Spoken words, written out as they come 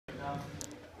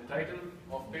title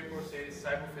of paper says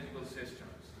Cyber-Physical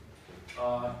Systems.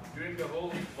 During the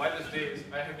whole wireless days,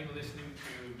 I have been listening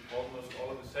to almost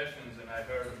all of the sessions, and I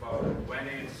heard about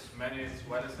WANETs, MANETs,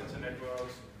 wireless sensor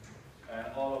networks, and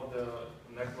all of the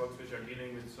networks which are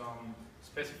dealing with some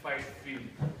specified field.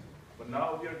 But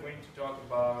now we are going to talk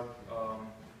about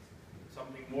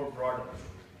something more broader.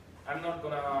 I'm not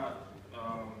going to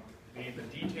be in the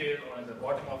detail or at the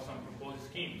bottom of some proposed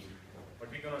schemes, but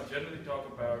we're going to generally talk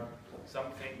about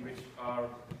something which are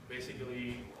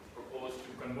basically proposed to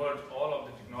convert all of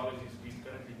the technologies we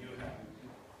currently do have.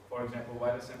 For example,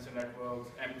 wireless sensor networks,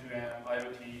 M2M,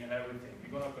 IoT, and everything.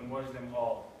 We're going to converge them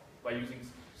all by using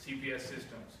CPS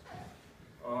systems.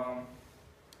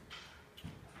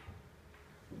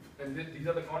 And these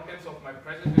are the contents of my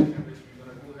presentation, which we're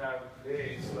going to have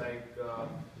today. It's like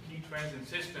key trends in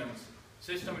systems.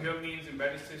 System here means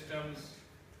embedded systems,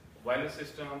 wireless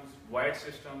systems, wired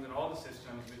systems, and all the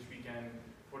systems which we can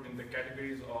put in the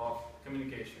categories of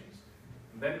communications.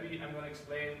 And then I'm going to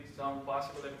explain some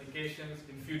possible applications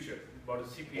in future about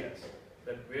the CPS,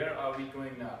 that where are we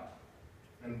going now.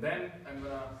 And then I'm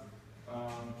going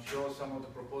to show some of the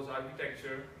proposed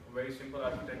architecture, a very simple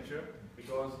architecture,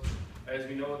 because as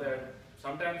we know that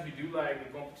sometimes we do like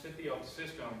the complexity of the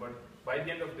system, but by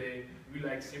the end of the day, we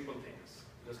like simple things.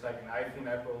 Just like an iPhone,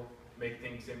 Apple, make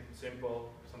things simple,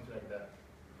 something like that.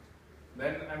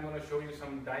 Then I'm going to show you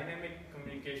some dynamic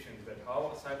communications, that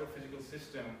how a cyber-physical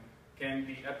system can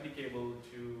be applicable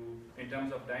to, in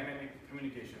terms of dynamic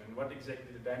communication, and what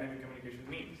exactly the dynamic communication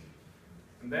means.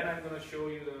 And then I'm going to show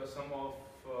you some of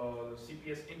the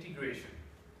CPS integration.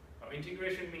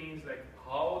 Integration means like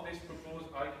how this proposed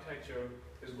architecture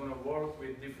is going to work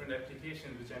with different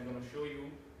applications, which I'm going to show you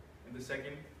in the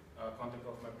second content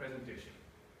of my presentation.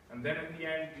 And then at the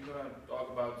end, we're going to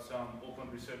talk about some open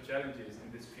research challenges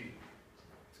in this field.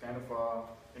 It's kind of an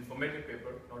informative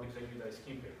paper, not exactly the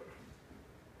scheme paper.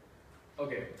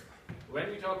 Okay, when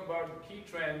we talk about key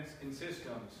trends in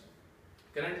systems,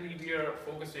 currently we are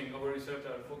focusing, our research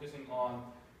are focusing on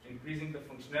increasing the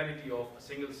functionality of a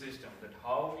single system, that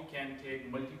how we can take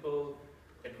multiple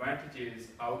advantages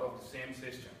out of the same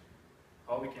system,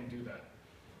 how we can do that.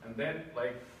 And then,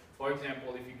 like, for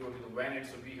example, if you go to the WANET,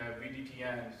 so we have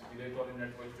VDTNs, relay-calling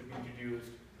networks to be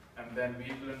introduced, and then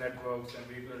vehicular networks and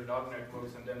vehicular dog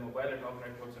networks, and then mobile dog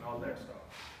networks and all that stuff.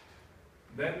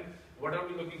 Then, what are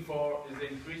we looking for is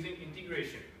the increasing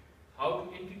integration. How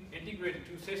to integrate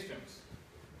the two systems.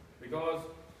 Because,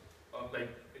 a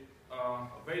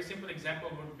very simple example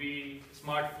would be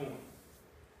smartphone,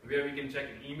 where we can check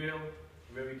an email,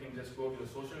 where we can just go to the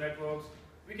social networks,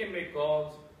 we can make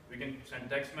calls, we can send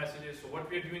text messages. So what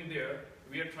we are doing there,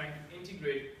 we are trying to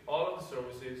integrate all of the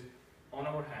services on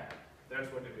our hand.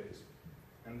 That's what it is.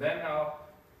 And then now,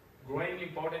 growing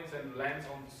importance and reliance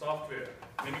on the software.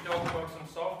 When we talk about some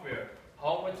software,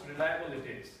 how much reliable it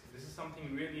is. This is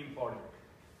something really important.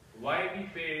 Why we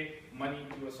pay money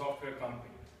to a software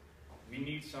company? We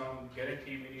need some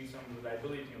guarantee, we need some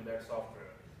reliability on that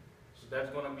software. So that's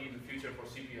going to be the future for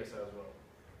CPS as well.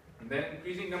 And then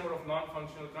increasing number of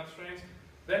non-functional constraints.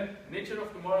 Then nature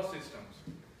of tomorrow's systems.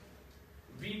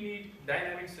 We need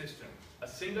dynamic systems. A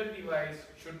single device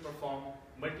should perform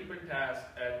multiple tasks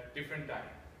at different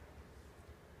times.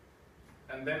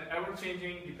 And then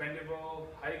ever-changing, dependable,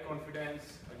 high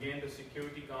confidence. Again, the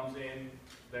security comes in,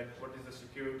 that what is the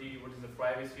security, what is the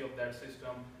privacy of that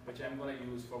system, which I'm going to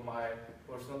use for my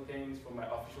personal things, for my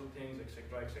official things,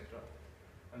 etc., etc.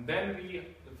 And then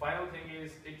the final thing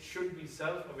is, it should be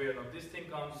self-aware. Now this thing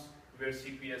comes where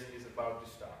CPS is about to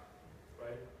start,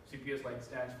 right? CPS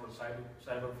stands for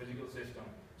cyber physical system.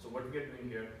 So what we are doing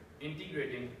here,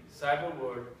 integrating cyber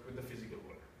world with the physical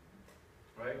world,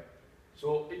 right?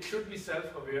 So it should be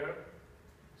self-aware,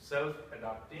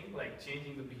 self-adapting, like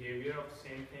changing the behavior of the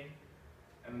same thing.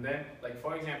 And then, like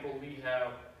for example, we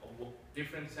have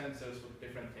different sensors for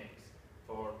different things.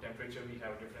 For temperature, we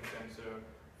have a different sensor.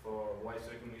 For voice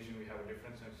recognition, we have a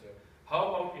different sensor. How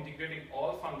about integrating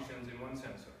all functions in one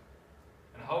sensor?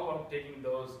 And how about taking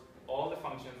all the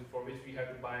functions for which we have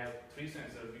to buy 3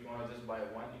 sensors, we're going to just buy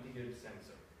one integrated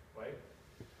sensor, right?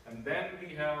 And then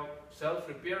we have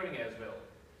self-repairing as well.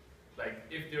 Like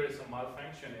if there is a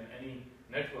malfunction in any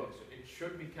network, so it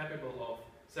should be capable of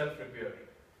self-repairing.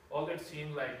 All that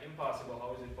seems like impossible.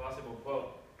 How is it possible?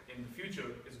 Well, in the future,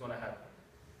 it's going to happen.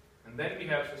 And then we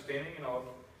have sustaining and all.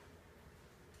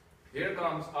 Here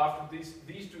comes after these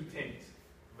two things.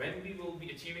 When we will be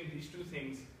achieving these two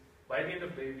things, by the end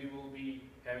of the day, we will be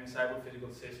having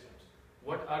cyber-physical systems.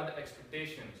 What are the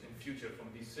expectations in future from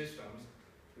these systems?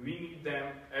 We need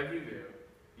them everywhere,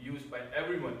 used by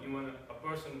everyone, even a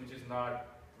person which is not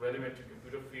relevant to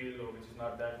computer field or which is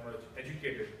not that much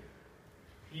educated,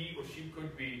 he or she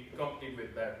could be accompanied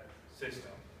with that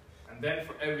system. And then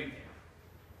for everything,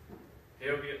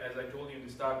 here we, as I told you in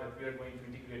the start, that we are going to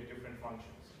integrate different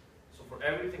functions. So for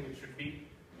everything, it should be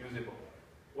usable.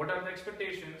 What are the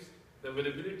expectations? The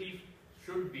availability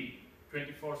should be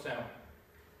 24/7.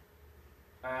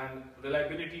 And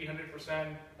reliability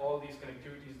 100%, all these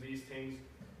connectivities, these things.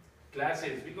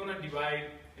 Classes, we're going to divide,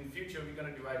 in future we're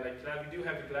going to divide, like we do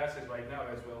have the classes right now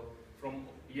as well, from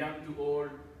young to old,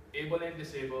 able and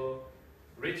disabled,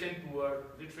 rich and poor,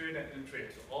 literate and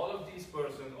illiterate. So all of these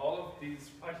persons, all of these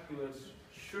particulars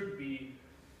should be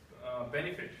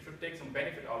should take some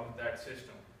benefit out of that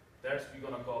system. That's we're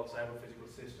going to call cyber-physical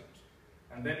systems.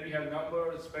 And then we have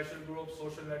numbers, special groups,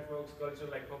 social networks, culture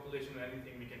like population,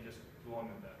 anything, we can just go on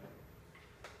with that.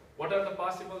 What are the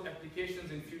possible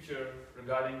applications in future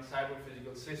regarding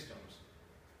cyber-physical systems?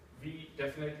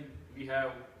 Currently we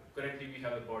have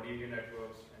the body area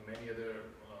networks and many other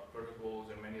protocols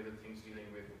and many other things dealing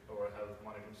with our health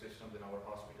monitoring systems in our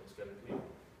hospitals currently.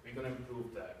 We're going to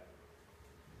improve that.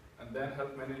 And then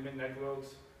health management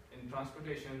networks. In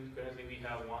transportation, currently we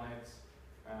have OneX,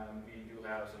 and we do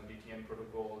have some DTN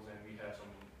protocols, and we have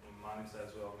some MANIX as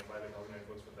well, mobile technology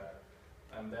networks for that.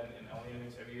 And then in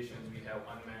avionics aviations, we have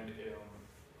unmanned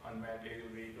aerial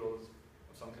vehicles,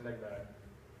 or something like that.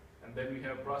 And then we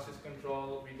have process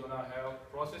control. We're gonna have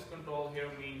process control here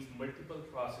means multiple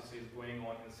processes going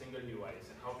on in a single device,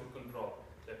 and how to control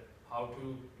that, how to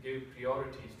give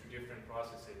priorities to different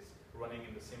processes running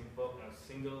in the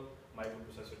single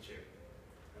microprocessor chip.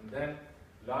 And then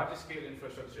large scale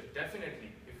infrastructure,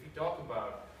 definitely, if we talk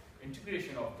about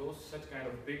integration of those such kind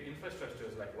of big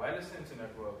infrastructures like wireless sensor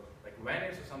network, like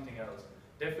WANX or something else,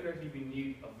 definitely we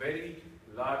need a very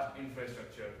large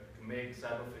infrastructure to make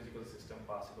cyber-physical system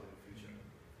possible in the future.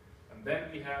 And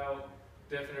then we have,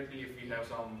 definitely if we have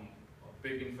some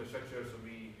big infrastructure, so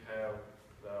we have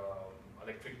the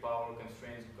electric power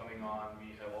constraints coming on,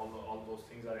 we have all those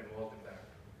things are involved in that.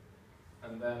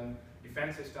 And then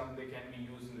defense system, they can be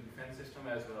used in the defense system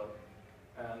as well.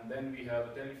 And then we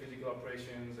have telephysical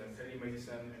operations and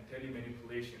telemedicine and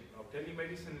telemanipulation. Now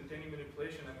telemedicine and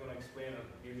telemanipulation, I'm going to explain,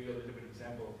 I'll give you a little bit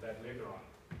example of that later on.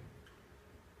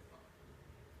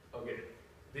 Okay,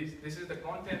 this is the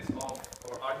contents of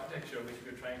our architecture which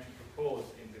we're trying to propose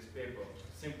in this paper.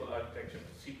 Simple architecture,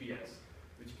 CPS,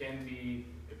 which can be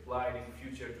applied in the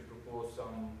future to propose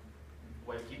some,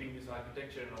 while keeping this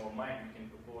architecture in our mind, we can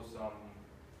propose some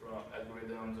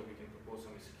algorithms, or we can propose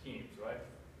some schemes, right?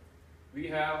 We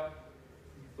have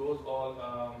those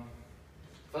all,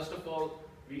 first of all,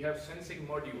 we have sensing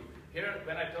module. Here,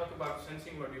 when I talk about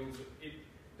sensing modules, it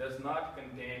does not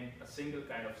contain a single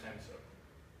kind of sensor.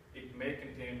 It may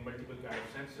contain multiple kind of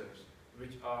sensors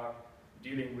which are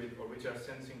dealing with, or which are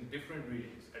sensing different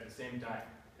readings at the same time.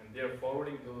 And they're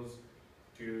forwarding those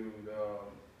to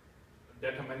the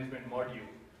data management module.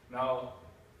 Now,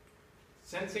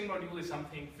 sensing module is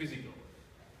something physical.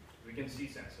 We can see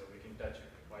sensor, we can touch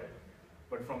it, right?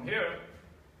 But from here,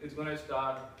 it's going to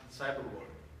start cyber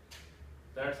world.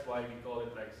 That's why we call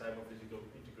it like cyber-physical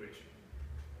integration.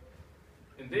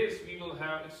 In this, we will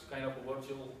have, it's kind of a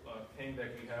virtual thing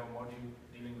that we have a module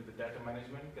dealing with the data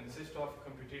management, consists of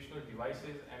computational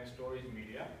devices and storage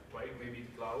media, right? Maybe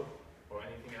the cloud or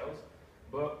anything else.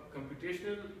 But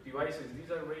computational devices, these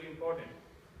are very important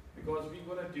because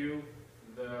we're going to do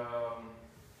the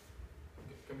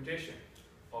computation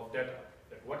of data.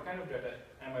 Like what kind of data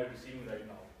am I receiving right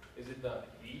now? Is it the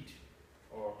heat,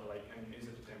 or like, I mean, is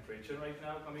it the temperature right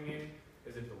now coming in?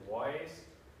 Is it the voice?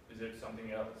 Is it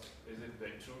something else? Is it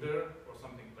the intruder or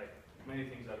something? Like many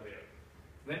things are there.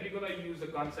 Then we're going to use the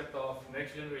concept of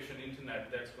next generation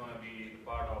internet that's going to be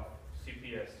part of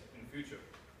CPS in future.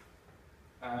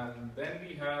 And then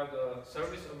we have the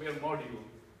service aware module,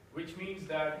 which means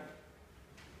that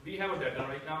we have a data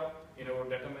right now in our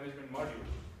data management module.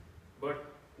 But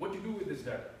what to do with this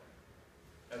data?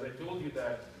 As I told you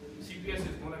that CPS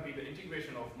is going to be the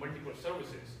integration of multiple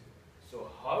services.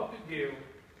 So how to give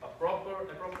a proper,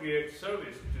 appropriate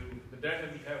service to the data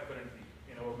we have currently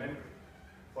in our memory.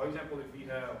 For example, if we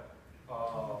have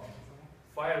a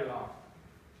fire alarm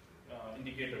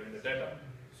indicator in the data,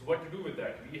 so what to do with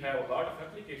that? We have a lot of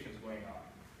applications going on.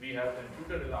 We have the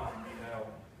intruder alarm, we have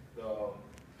the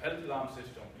health alarm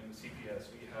system in the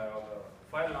CPS, we have the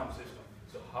fire alarm system.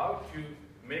 So how to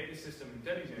make the system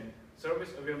intelligent,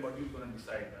 service-aware module is going to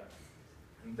decide that.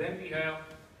 And then we have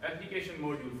application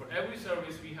module. For every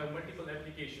service, we have multiple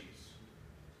applications.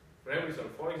 For every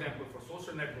service, for example, for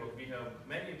social network, we have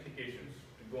many applications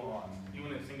to go on,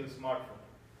 even a single smartphone.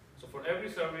 So for every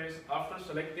service, after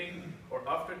selecting or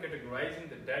after categorizing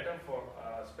the data for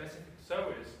a specific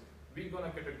service, we're going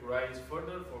to categorize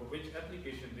further for which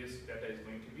application this data is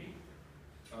going to be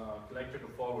collected or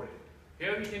forwarded.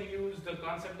 Here we can use the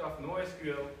concept of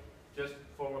NoSQL just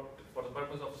for the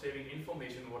purpose of saving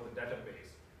information over the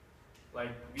database.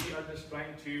 Like we are just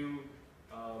trying to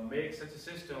make such a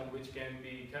system which can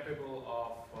be capable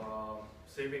of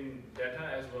saving data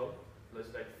as well, plus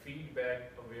like feedback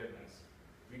awareness.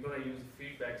 We're going to use the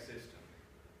feedback system.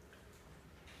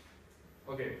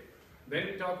 Okay, then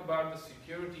we talk about the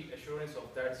security assurance of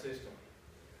that system.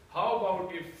 How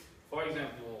about if, for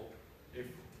example, if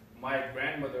my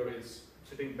grandmother is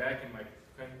sitting back in my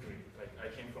country, like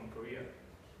I came from Korea,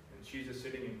 and she's just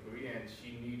sitting in Korea and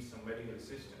she needs some medical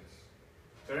assistance.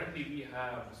 Currently we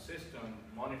have a system,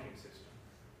 monitoring system,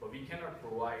 but we cannot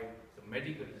provide the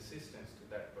medical assistance to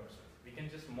that person. We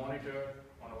can just monitor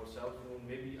on our cell phone.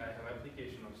 Maybe I have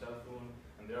application on cell phone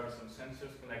and there are some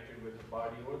sensors connected with the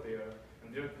body over there and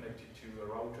they're connected to a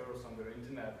router or somewhere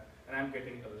internet and I'm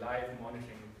getting a live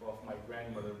monitoring of my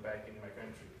grandmother back in my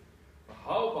country. But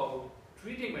how about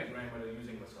treating my grandmother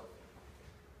using my cell phone?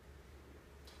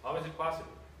 How is it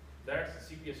possible? That's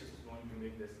the CPS is going to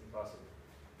make this impossible.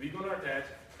 We're going to attach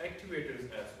actuators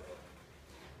as well.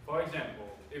 For example,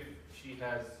 if she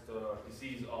has the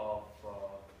disease of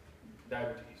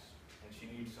diabetes and she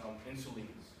needs some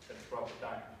insulins at the proper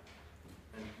time,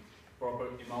 and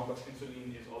proper amount of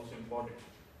insulin is also important.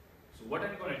 So what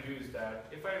I'm going to do is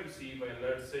that if I receive an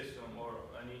alert system or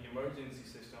any emergency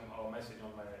system or message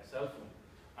on my cell phone,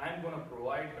 I'm going to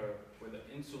provide her with an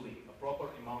insulin, a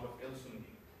proper amount of insulin.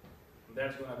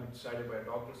 That's going to be decided by a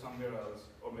doctor somewhere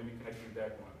else, or maybe connected to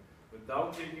that one.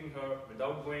 Without taking her,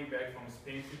 without going back from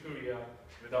Spain to Korea,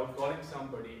 without calling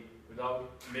somebody,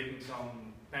 without making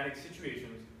some panic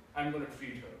situations, I'm going to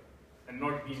treat her, and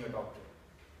not being a doctor.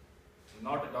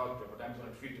 Not a doctor, but I'm going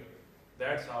to treat her.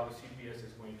 That's how the CPS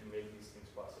is going to make these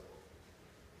things possible.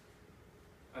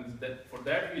 And for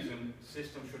that reason, the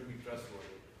system should be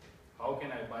trustworthy. How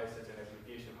can I buy such an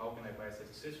application? How can I buy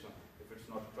such a system if it's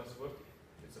not trustworthy?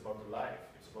 It's about the life.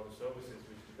 It's about the services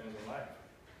which depends on life.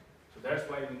 So that's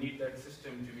why we need that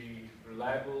system to be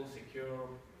reliable,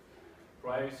 secure,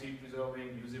 privacy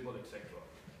preserving, usable, etc.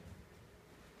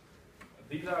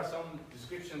 These are some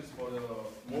descriptions for the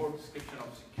more description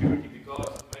of security,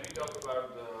 because when we talk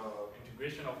about the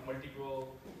integration of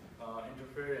multiple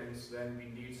interference, then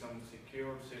we need some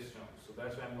secure systems. So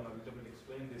that's why I'm going to a little bit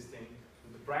explain this thing.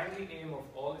 So the primary aim of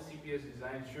all the CPS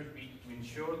design should be to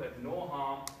ensure that no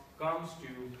harm comes to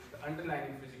the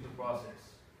underlying physical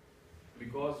process,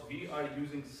 because we are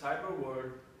using cyber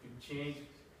world to change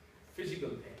physical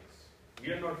things.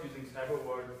 We are not using cyber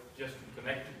world just to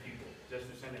connect to people, just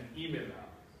to send an email now.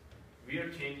 We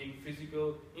are changing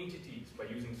physical entities by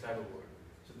using cyber world.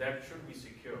 So that should be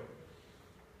secure.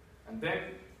 And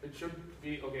then it should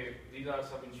be, okay, these are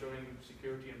some ensuring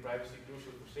security and privacy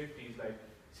crucial for safety, like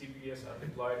CPS are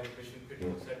deployed in mission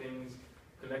critical settings,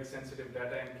 collect sensitive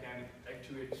data and can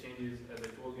actuate changes, as I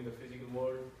told you, in the physical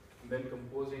world, and then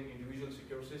composing individual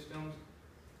secure systems.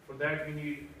 For that, we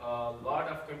need a lot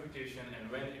of computation,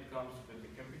 and when it comes with the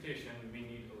computation, we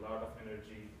need a lot of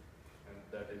energy, and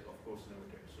that is, of course,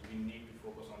 limited. So we need to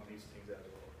focus on these things as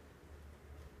well.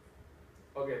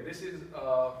 Okay, this is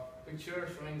a picture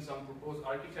showing some proposed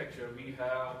architecture. We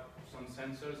have some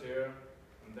sensors here,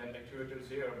 and then actuators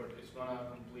here, but it's going to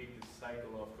complete this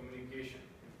cycle of communication.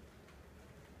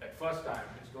 At first time,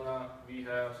 we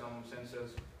have some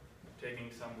sensors taking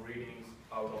some readings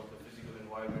out of the physical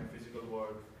environment, physical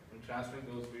world, and transferring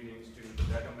those readings to the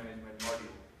data management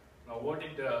module. Now what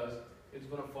it does, it's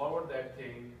going to forward that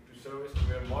thing to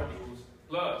service-aware modules,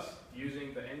 plus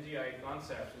using the NGI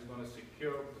concepts is going to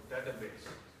secure the database.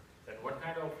 That what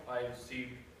kind of I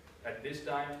received at this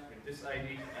time, with this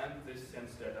ID and this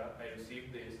sense data, I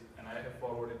received this, and I have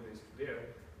forwarded this to there.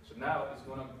 So now it's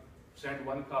going to send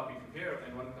one copy to here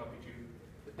and one copy to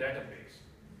the database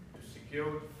to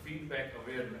secure feedback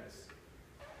awareness.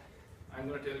 I'm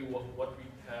going to tell you what we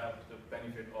have the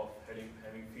benefit of having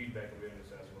feedback awareness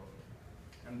as well.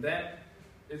 And then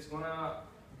it's going to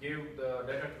give the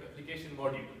data to application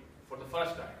module for the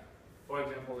first time. For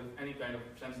example, if any kind of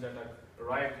sense data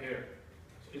arrived here,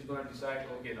 so it's going to decide,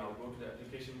 okay, now go to the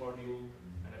application module,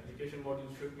 and application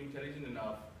module should be intelligent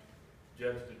enough to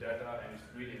judge the data and its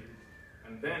reading.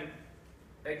 And then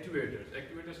actuators.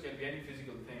 Actuators can be any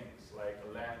physical things, like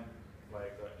a lamp,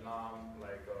 like an alarm,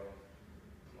 like a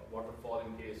waterfall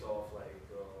in case of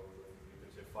you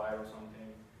could say fire or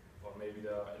something, or maybe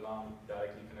the alarm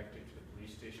directly connected to the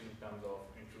police station in terms of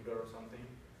intruder or something.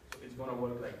 So it's going to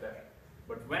work like that.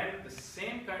 But when the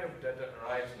same kind of data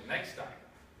arrives next time,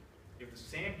 if the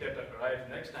same data arrives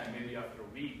next time, maybe after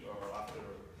a week or after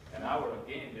an hour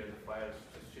again, there's a fire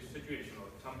situation or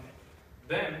something,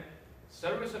 then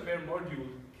service-aware module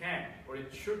can, or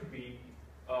it should be,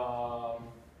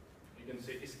 you can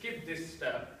say, skip this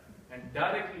step and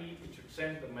directly it should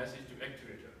send the message to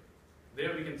actuator.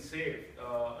 There we can save,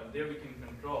 and there we can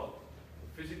control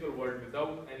the physical world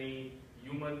without any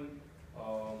human,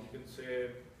 you can say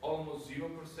almost 0%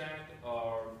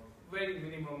 or very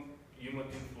minimum human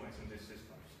influence in these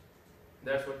systems.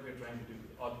 That's what we're trying to do,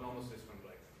 autonomous systems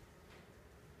like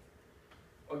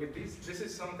that. Okay, this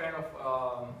is some kind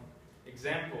of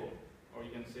example, or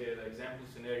you can say the example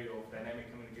scenario of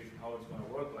dynamic communication, how it's going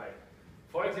to work like.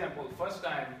 For example, first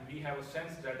time we have a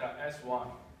sense data S1.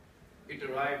 It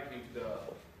arrived into the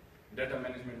data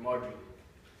management module,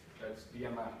 that's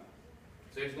DMM.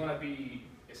 So it's going to be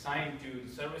assigned to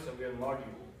the service-aware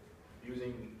module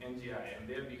using NGI, and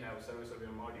there we have a service-aware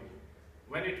module.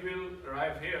 When it will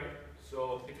arrive here,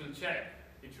 so it will check.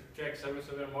 It should check,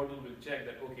 service-aware module will check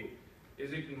that, okay,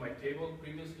 is it in my table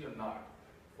previously or not?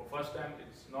 For first time,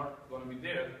 it's not going to be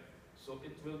there, so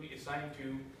it will be assigned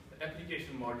to the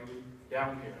application module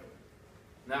down here.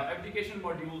 Now, application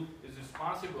module is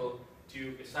responsible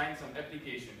to assign some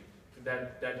application to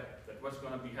that data, that what's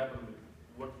going to be happening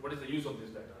with, what is the use of this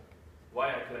data, why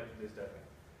I collected this data.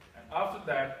 And after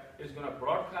that, it's going to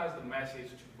broadcast the message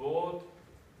to both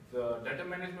the data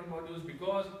management modules,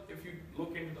 because if you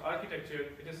look into the architecture,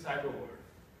 it is cyber world.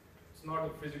 It's not a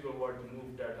physical world to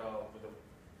move data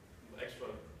with extra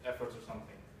efforts or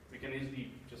something. We can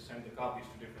easily just send the copies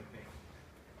to different things.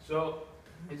 So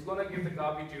it's going to give the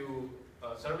copy to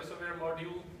service-aware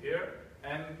module here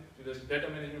and to this data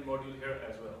management module here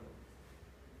as well.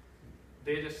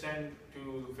 They just send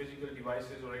to physical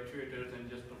devices or actuators and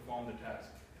just perform the task.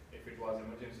 If it was an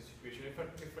emergency situation, if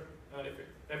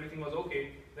everything was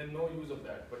okay, then no use of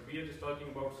that. But we are just talking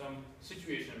about some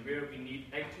situation where we need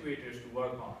actuators to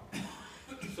work on.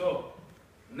 So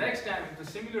next time, if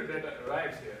the similar data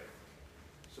arrives here,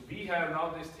 so we have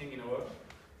now this thing in our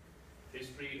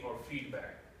history or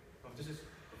feedback. Now this is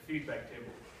a feedback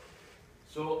table.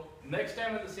 So next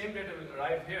time when the same data will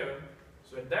arrive here,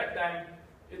 so at that time,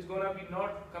 it's going to be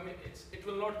not coming, it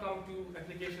will not come to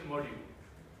application module.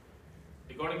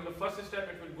 According to the first step,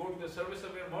 it will go to the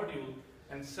service-aware module,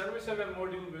 and service-aware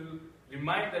module will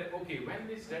remind that, okay, when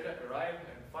this data arrived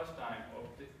at the first time, or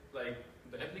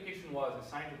the application was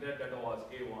assigned to that data was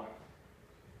A1.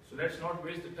 So let's not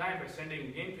waste the time by sending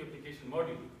again to application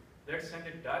module. Let's send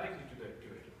it directly to the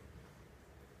actuator.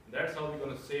 That's how we're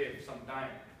going to save some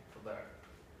time for that.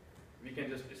 We can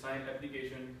just assign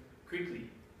application quickly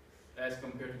as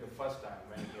compared to the first time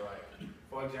when it arrived.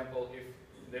 For example, if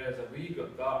there is a vehicle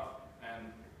car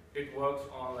and it works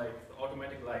on like the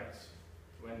automatic lights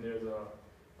when there's a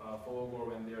fog or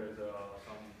when there is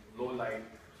some low light,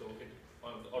 so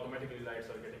automatically lights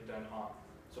are getting turned on.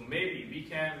 So maybe we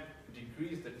can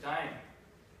decrease the time,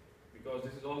 because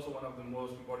this is also one of the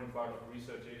most important part of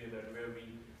research area, that where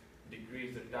we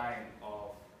decrease the time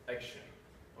of action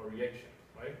or reaction,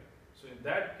 right? So in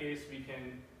that case, we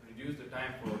can reduce the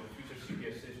time for future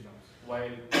CPS systems.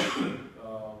 While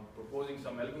proposing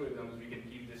some algorithms, we can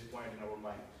keep this point in our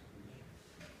minds.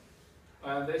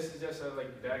 This is just a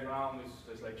diagram, it's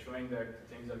just like showing that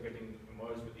things are getting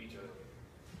merged with each other.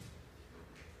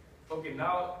 Okay,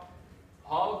 now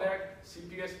how that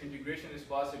CPS integration is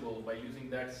possible by using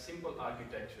that simple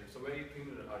architecture. It's a very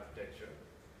primitive architecture.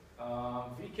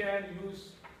 We can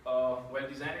use, while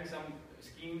designing some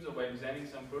schemes or while designing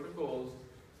some protocols,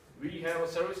 we have a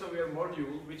service-aware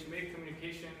module which make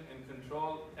communication and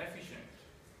control efficient.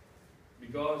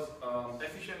 Because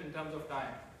efficient in terms of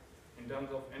time, in terms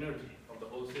of energy of the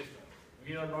whole system.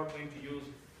 We are not going to use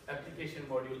application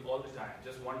module all the time,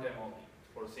 just one time only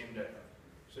for the same data.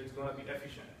 So it's going to be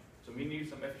efficient. So we need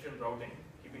some efficient routing,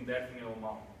 keeping that in our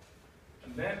mind.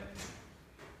 And then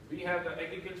we have the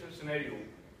agriculture scenario,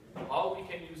 how we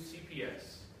can use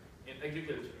CPS in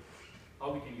agriculture.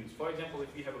 How we can use. For example,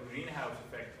 if we have a greenhouse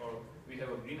effect or we have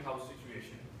a greenhouse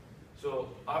situation. So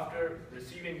after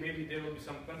receiving, maybe there will be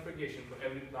some configuration for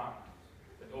every plant.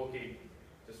 That okay,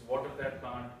 just water that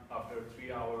plant after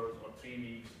 3 hours or 3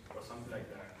 weeks or something like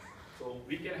that. So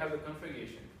we can have the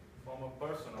configuration from a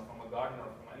person or from a gardener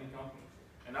or from any company.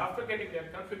 And after getting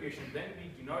that configuration, then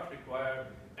we do not require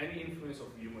any influence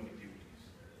of human activities.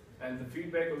 And the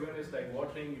feedback awareness like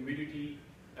watering, humidity,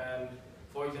 and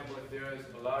for example, if there is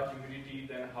a large humidity,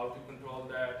 then how to control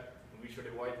that. We should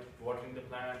avoid watering the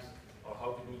plants, or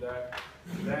how to do that.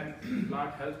 Then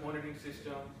plant health monitoring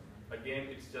system. Again,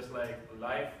 it's just like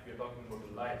life. We're talking about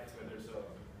the life, where there's a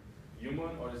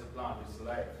human or is a plant, it's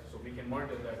alive. So we can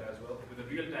monitor that as well with a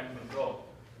real-time control.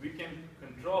 We can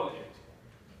control it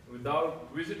without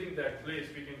visiting that place.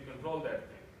 We can control that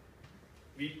thing.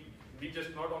 We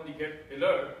just not only get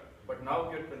alert, but now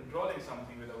we are controlling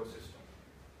something with our system.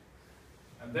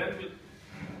 And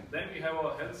then we have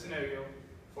a health scenario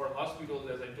for hospitals,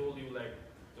 as I told you, like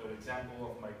the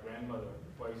example of my grandmother,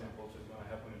 for example, so it's going to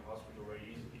happen in hospital very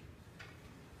easily.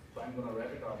 So I'm going to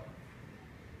wrap it up.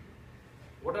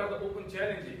 What are the open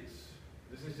challenges?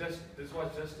 This was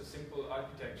just a simple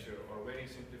architecture, or very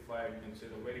simplified, you can say,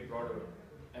 a very broader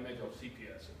image of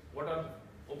CPS. What are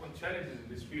the open challenges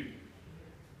in this field?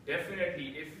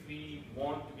 Definitely, if we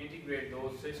want to integrate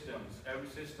those systems, every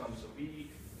system, so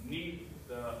we need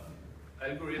the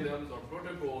algorithms or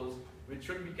protocols which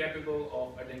should be capable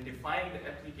of identifying the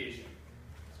application,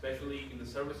 especially in the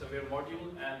service-aware module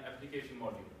and application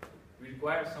module. We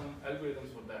require some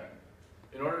algorithms for that.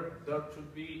 In order, there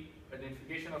should be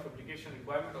identification of application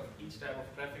requirement of each type of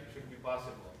traffic should be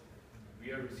possible.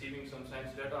 We are receiving some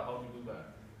science data, how to do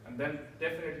that. And then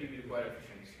definitely we require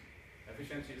efficiency.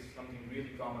 Efficiency is something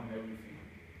really common in every field.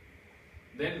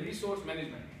 Then resource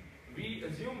management. We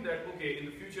assume that, okay, in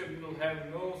the future we will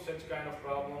have no such kind of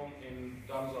problem in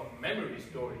terms of memory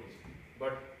storage.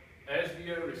 But as we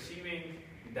are receiving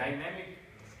dynamic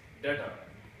data,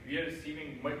 we are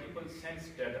receiving multiple sense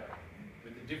data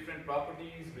with different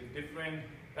properties, with different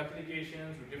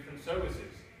applications, with different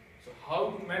services. So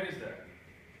how to manage that?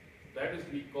 That is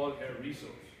we call a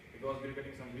resource, because we're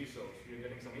getting some resource, we're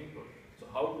getting some input. So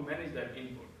how to manage that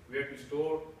input, where to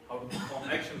store, how to perform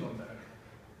actions on that.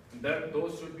 And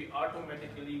those should be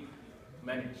automatically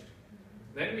managed.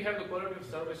 Then we have the collaborative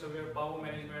service-aware power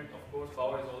management. Of course,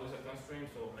 power is always a constraint,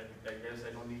 so I guess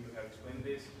I don't need to have explained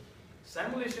this.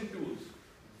 Simulation tools.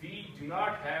 We do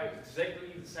not have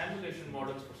exactly the simulation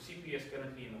models for CPS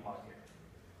currently in the market.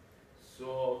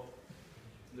 So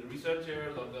the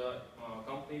researchers or the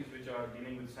companies which are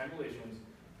dealing with simulations,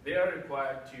 they are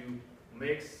required to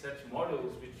make such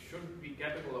models which should be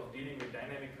capable of dealing with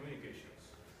dynamic communications.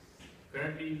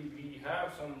 Currently, we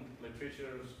have some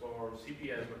literatures for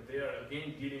CPS, but they are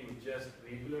again dealing with just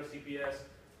regular CPS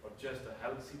or just a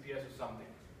health CPS or something.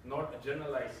 Not a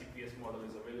generalized CPS model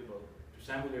is available to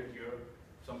simulate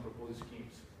some proposed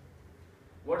schemes.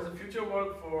 What is the future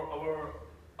work for our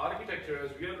architecture?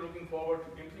 As we are looking forward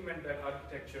to implement that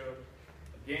architecture.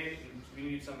 Again, we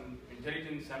need some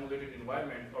intelligent simulated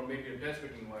environment or maybe a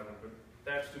test-bed environment, but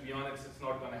that's, to be honest, it's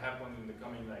not going to happen in the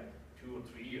coming like 2 or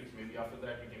 3 years. Maybe after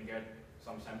that we can get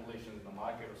some simulations in the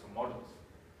market or some models.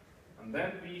 And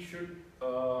then we should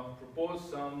propose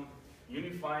some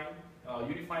unifying.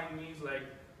 Unifying means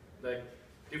like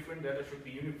different data should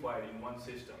be unified in one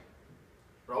system.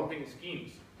 Routing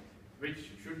schemes, which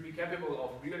should be capable of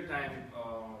real-time,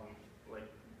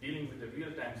 like dealing with the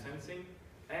real-time sensing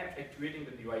and actuating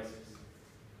the devices.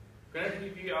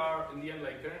 Currently we are, in the end,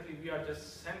 currently we are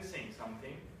just sensing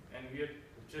something and we are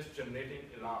just generating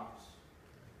alarms.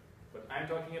 But I'm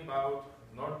talking about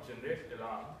not generate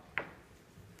alarm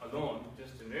alone,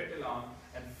 just generate alarm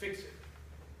and fix it.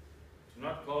 Do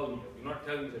not call me, or do not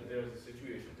tell me that there is a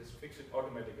situation, just fix it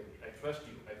automatically. I trust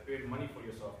you, I paid money for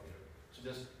your software. So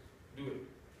just do it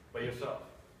by yourself.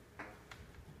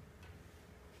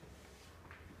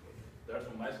 That's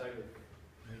from my side.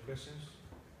 Any questions?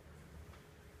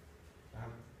 I have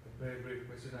a very brief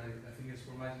question. I think it's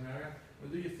for my scenario.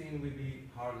 What do you think will be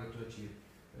harder to achieve?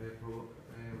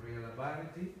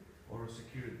 Reliability or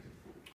security?